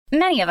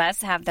Many of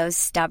us have those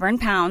stubborn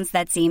pounds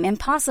that seem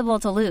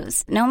impossible to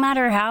lose, no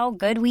matter how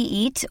good we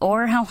eat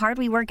or how hard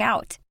we work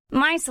out.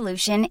 My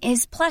solution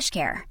is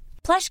PlushCare.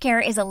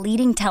 PlushCare is a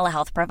leading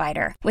telehealth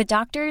provider with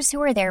doctors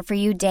who are there for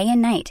you day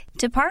and night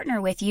to partner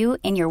with you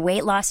in your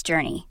weight loss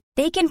journey.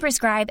 They can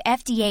prescribe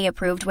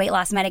FDA-approved weight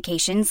loss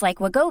medications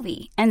like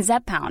Wegovy and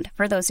Zepbound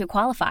for those who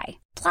qualify.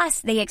 Plus,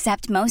 they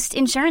accept most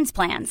insurance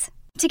plans.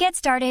 To get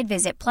started,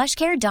 visit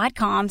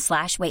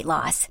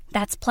plushcare.com/weightloss.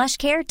 That's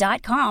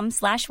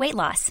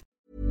plushcare.com/weightloss.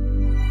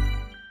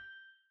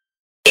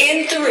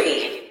 In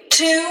 3,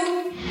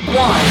 2,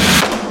 1.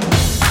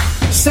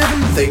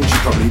 7 things you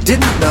probably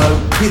didn't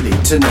know you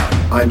need to know.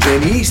 I'm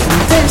Jamie East,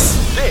 and this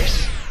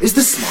is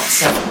the Smart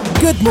 7.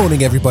 Good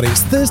morning, everybody.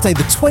 It's Thursday,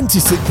 the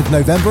 26th of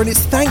November, and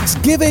it's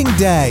Thanksgiving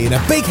Day. And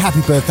a big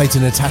happy birthday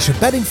to Natasha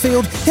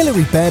Bedingfield,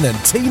 Hilary Benn, and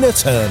Tina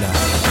Turner.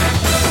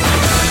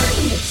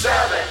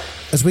 7.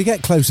 As we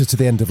get closer to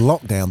the end of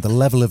lockdown, the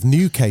level of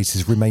new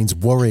cases remains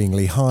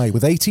worryingly high,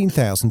 with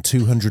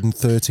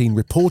 18,213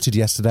 reported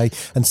yesterday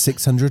and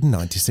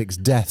 696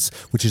 deaths,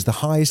 which is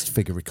the highest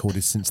figure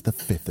recorded since the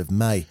 5th of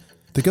May.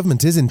 The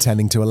government is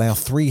intending to allow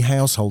 3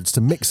 households to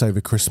mix over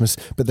Christmas,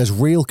 but there's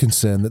real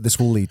concern that this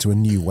will lead to a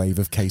new wave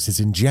of cases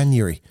in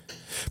January.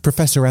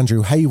 Professor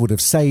Andrew Haywood of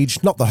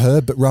SAGE, not the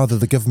Herb, but rather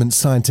the government's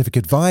scientific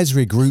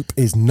advisory group,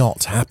 is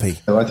not happy.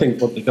 I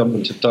think what the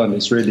government have done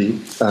is really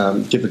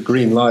give a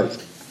green light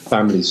for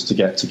families to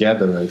get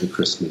together over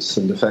Christmas,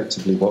 and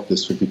effectively what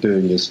this would be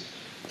doing is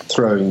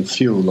throwing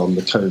fuel on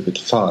the COVID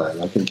fire.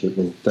 I think it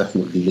will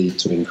definitely lead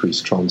to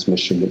increased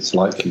transmission. It's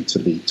likely to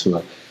lead to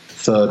a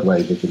third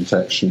wave of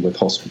infection, with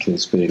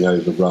hospitals being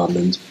overrun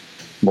and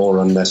more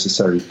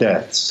unnecessary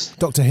deaths.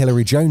 Dr.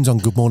 Hilary Jones on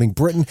Good Morning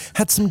Britain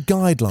had some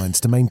guidelines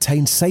to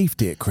maintain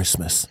safety at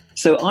Christmas.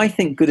 So I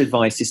think good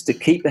advice is to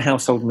keep the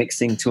household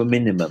mixing to a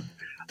minimum.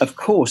 Of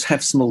course,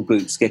 have small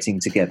groups getting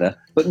together,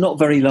 but not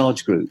very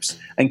large groups,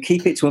 and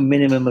keep it to a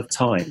minimum of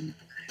time.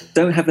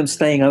 Don't have them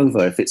staying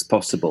over if it's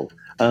possible.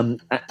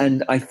 And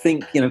I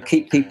think,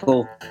 keep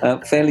people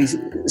fairly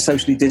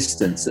socially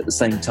distanced at the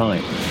same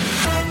time.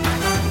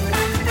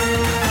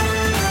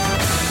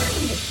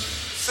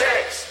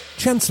 6.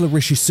 Chancellor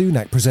Rishi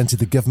Sunak presented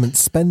the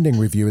government's spending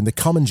review in the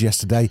Commons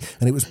yesterday,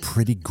 and it was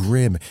pretty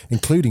grim,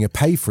 including a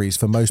pay freeze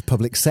for most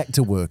public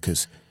sector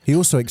workers. He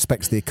also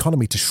expects the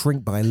economy to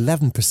shrink by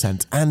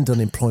 11% and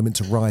unemployment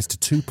to rise to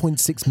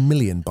 2.6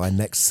 million by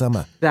next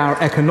summer. Our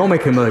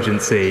economic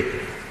emergency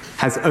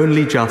has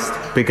only just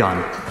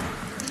begun.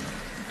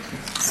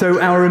 So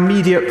our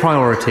immediate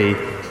priority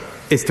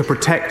is to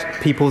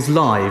protect people's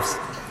lives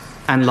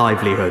and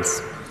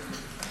livelihoods.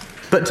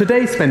 But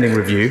today's spending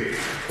review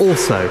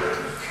also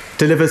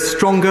delivers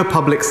stronger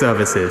public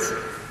services,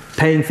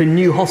 paying for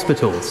new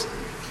hospitals,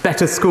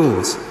 better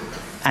schools,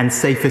 and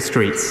safer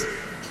streets.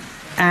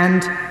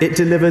 And it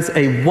delivers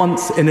a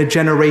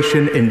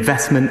once-in-a-generation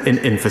investment in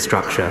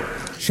infrastructure.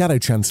 Shadow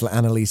Chancellor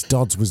Annalise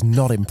Dodds was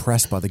not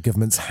impressed by the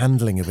government's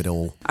handling of it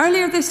all.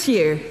 Earlier this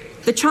year,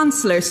 the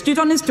Chancellor stood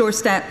on his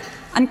doorstep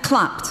and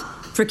clapped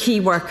for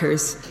key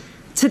workers.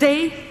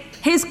 Today,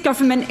 his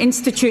government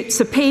institutes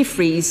a pay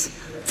freeze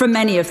for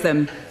many of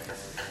them.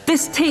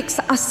 This takes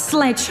a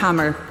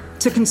sledgehammer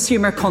to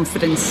consumer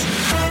confidence.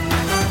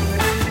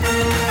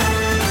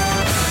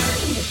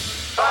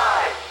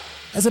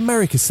 As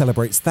America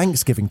celebrates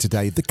Thanksgiving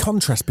today, the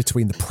contrast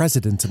between the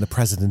president and the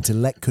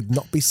president-elect could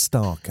not be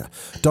starker.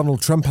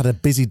 Donald Trump had a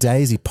busy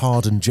day as he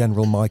pardoned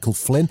General Michael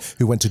Flynn,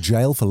 who went to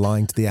jail for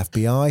lying to the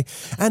FBI,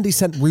 and he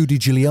sent Rudy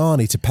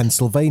Giuliani to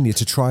Pennsylvania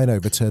to try and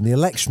overturn the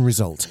election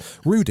result.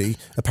 Rudy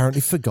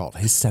apparently forgot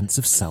his sense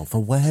of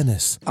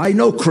self-awareness. I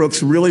know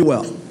crooks really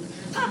well.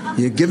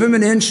 You give them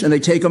an inch and they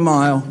take a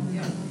mile.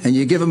 And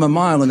you give them a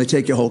mile and they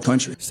take your whole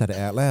country. Said it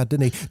out loud,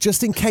 didn't he?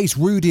 Just in case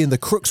Rudy and the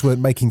crooks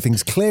weren't making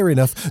things clear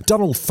enough,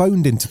 Donald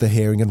phoned into the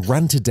hearing and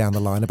ranted down the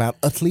line about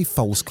utterly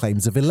false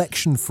claims of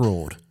election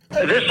fraud.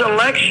 This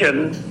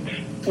election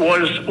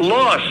was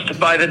lost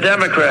by the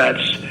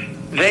Democrats.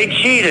 They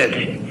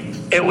cheated.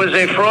 It was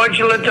a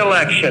fraudulent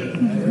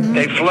election.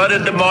 They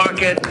flooded the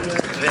market.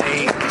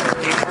 They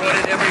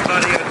defrauded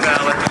everybody of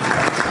ballots.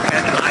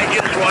 And I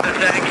just want to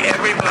thank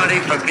everybody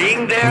for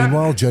being there.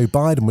 Meanwhile, Joe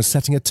Biden was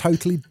setting a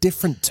totally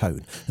different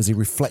tone as he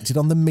reflected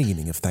on the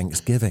meaning of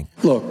Thanksgiving.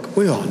 Look,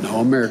 we all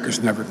know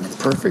America's never been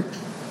perfect,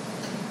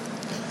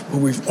 but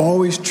we've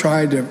always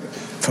tried to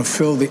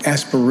fulfill the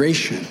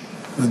aspiration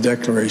of the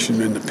Declaration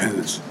of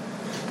Independence,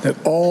 that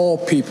all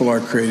people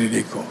are created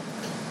equal,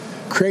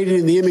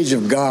 created in the image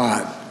of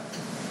God.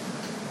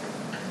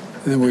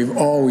 And we've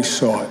always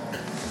sought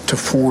to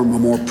form a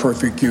more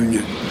perfect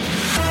union.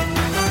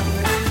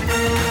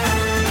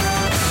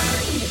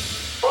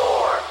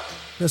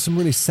 There's some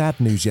really sad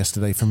news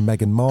yesterday from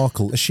Meghan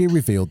Markle as she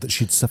revealed that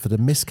she'd suffered a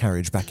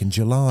miscarriage back in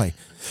July.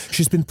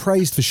 She's been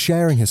praised for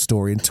sharing her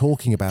story and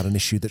talking about an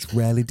issue that's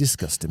rarely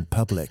discussed in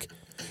public.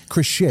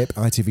 Chris Shipp,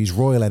 ITV's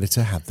royal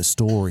editor, had the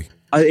story.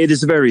 It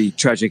is a very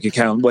tragic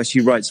account where she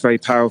writes very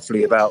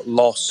powerfully about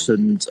loss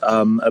and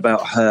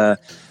about her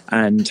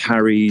and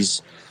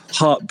Harry's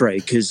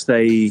heartbreak as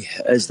they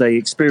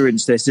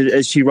experienced this,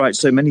 as she writes,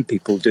 so many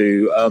people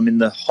do. In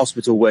the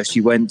hospital where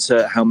she went,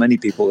 how many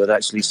people had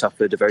actually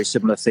suffered a very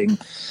similar thing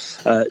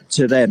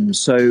to them.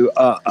 So,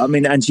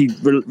 and she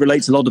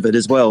relates a lot of it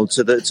as well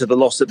to the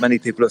loss that many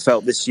people have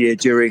felt this year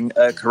during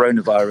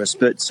coronavirus.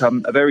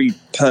 But a very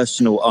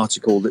personal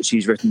article that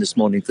she's written this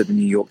morning for the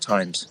New York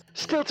Times.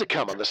 Still to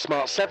come on the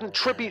Smart 7,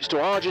 tributes to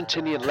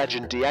Argentinian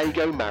legend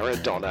Diego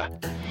Maradona.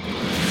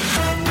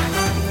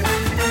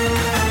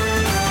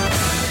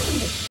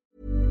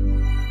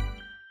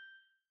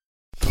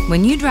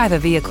 When you drive a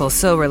vehicle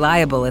so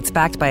reliable it's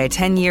backed by a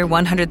 10-year,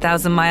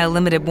 100,000-mile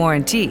limited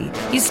warranty,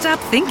 you stop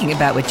thinking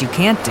about what you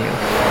can't do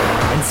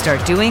and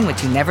start doing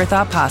what you never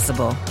thought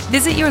possible.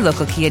 Visit your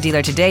local Kia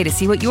dealer today to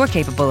see what you're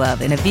capable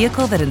of in a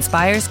vehicle that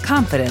inspires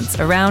confidence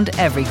around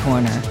every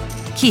corner.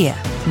 Kia,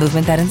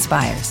 movement that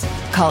inspires.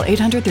 Call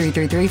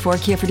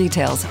 800-333-4KIA for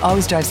details.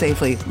 Always drive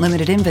safely.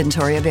 Limited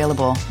inventory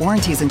available.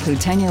 Warranties include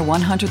 10-year,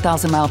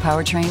 100,000-mile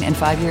powertrain and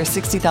 5-year,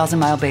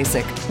 60,000-mile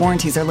basic.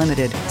 Warranties are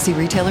limited. See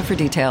retailer for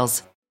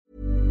details.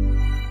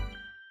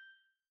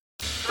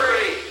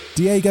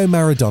 Diego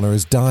Maradona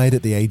has died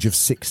at the age of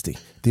 60.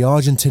 The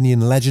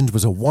Argentinian legend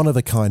was a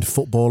one-of-a-kind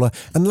footballer,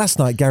 and last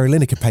night Gary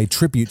Lineker paid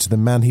tribute to the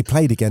man he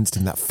played against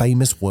in that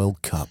famous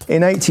World Cup.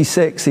 In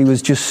 '86, he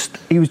was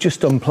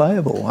just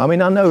unplayable. I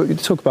mean, I know you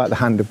talk about the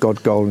hand of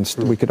God goal, and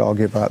we could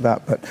argue about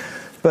that,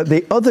 but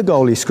the other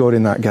goal he scored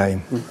in that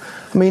game,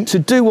 I mean, to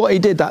do what he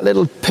did, that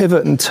little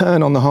pivot and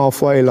turn on the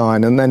halfway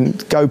line, and then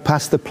go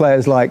past the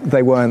players like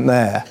they weren't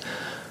there.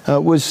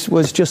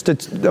 Was just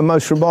a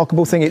most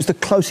remarkable thing. It's the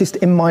closest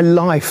in my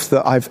life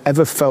that I've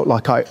ever felt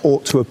like I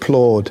ought to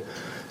applaud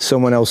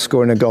someone else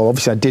scoring a goal.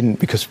 Obviously I didn't,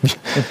 because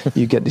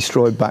you get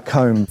destroyed back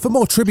home. For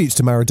more tributes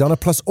to Maradona,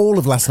 plus all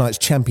of last night's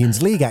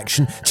Champions League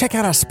action, check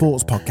out our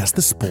sports podcast,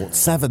 The Sports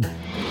 7.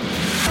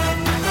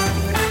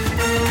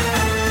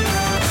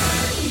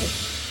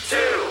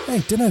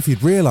 Hey, don't know if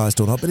you'd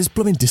realised or not, but it's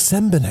blooming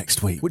December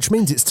next week, which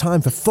means it's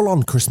time for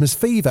full-on Christmas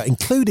fever,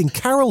 including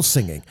carol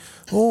singing.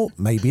 Or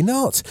maybe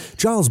not.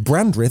 Giles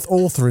Brandreth,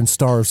 author and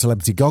star of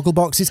Celebrity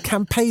Gogglebox, is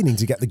campaigning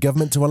to get the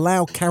government to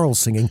allow carol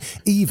singing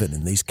even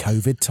in these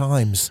COVID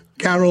times.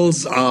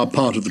 Carols are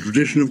part of the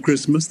tradition of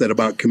Christmas. They're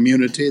about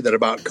community, they're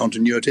about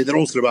continuity, they're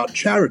also about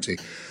charity.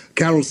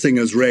 Carol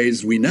singers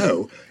raise, we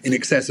know, in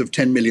excess of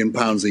 £10 million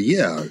a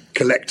year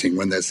collecting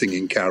when they're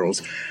singing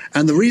carols.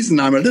 And the reason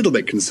I'm a little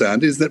bit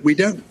concerned is that we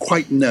don't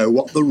quite know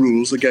what the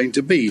rules are going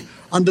to be.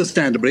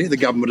 Understandably, the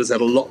government has had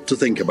a lot to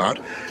think about,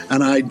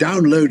 and I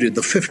downloaded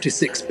the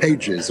 56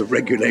 pages of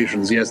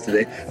regulations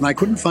yesterday, and I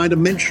couldn't find a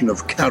mention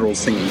of carol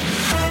singing.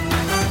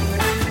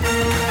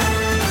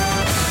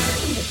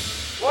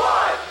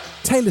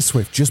 Taylor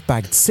Swift just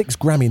bagged 6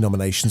 Grammy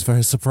nominations for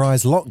her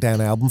surprise lockdown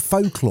album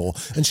Folklore,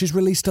 and she's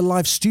released a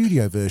live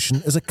studio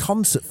version as a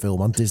concert film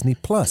on Disney+.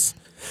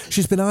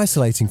 She's been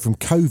isolating from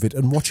COVID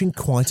and watching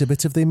quite a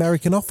bit of The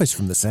American Office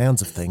from the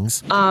sounds of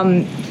things.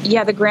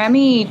 The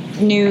Grammy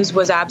news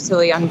was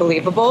absolutely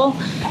unbelievable.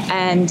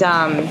 And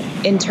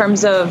in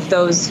terms of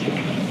those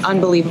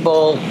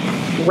unbelievable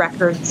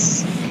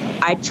records,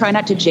 I try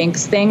not to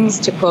jinx things,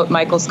 to quote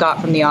Michael Scott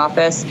from The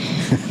Office.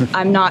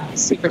 I'm not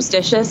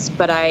superstitious,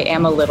 but I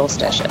am a little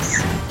stitious.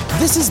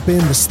 This has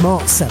been The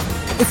Smart 7.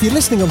 If you're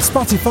listening on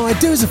Spotify,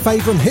 do us a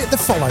favour and hit the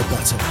follow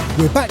button.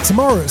 We're back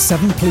tomorrow at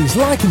 7. Please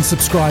like and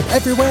subscribe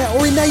everywhere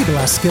or enable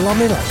our skill on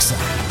Alexa.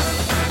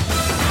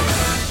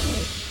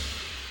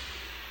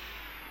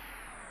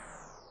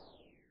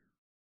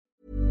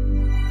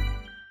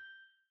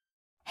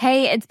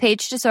 Hey, it's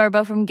Paige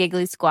DeSorbo from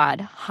Giggly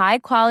Squad. High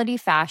quality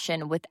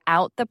fashion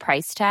without the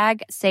price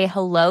tag. Say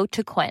hello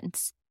to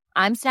Quince.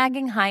 I'm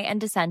snagging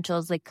high-end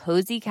essentials like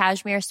cozy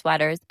cashmere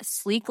sweaters,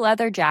 sleek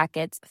leather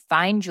jackets,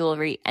 fine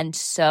jewelry, and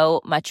so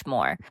much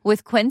more.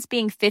 With Quince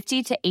being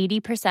 50 to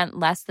 80%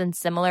 less than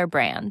similar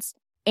brands.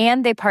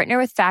 And they partner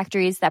with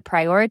factories that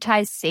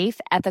prioritize safe,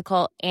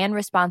 ethical, and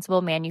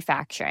responsible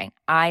manufacturing.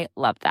 I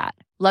love that.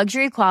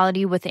 Luxury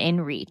quality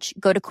within reach.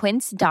 Go to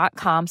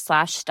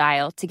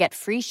quince.com/style to get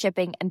free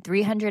shipping and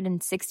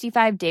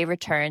 365-day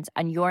returns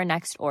on your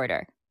next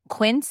order.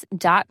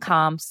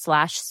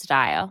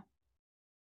 Quince.com/style.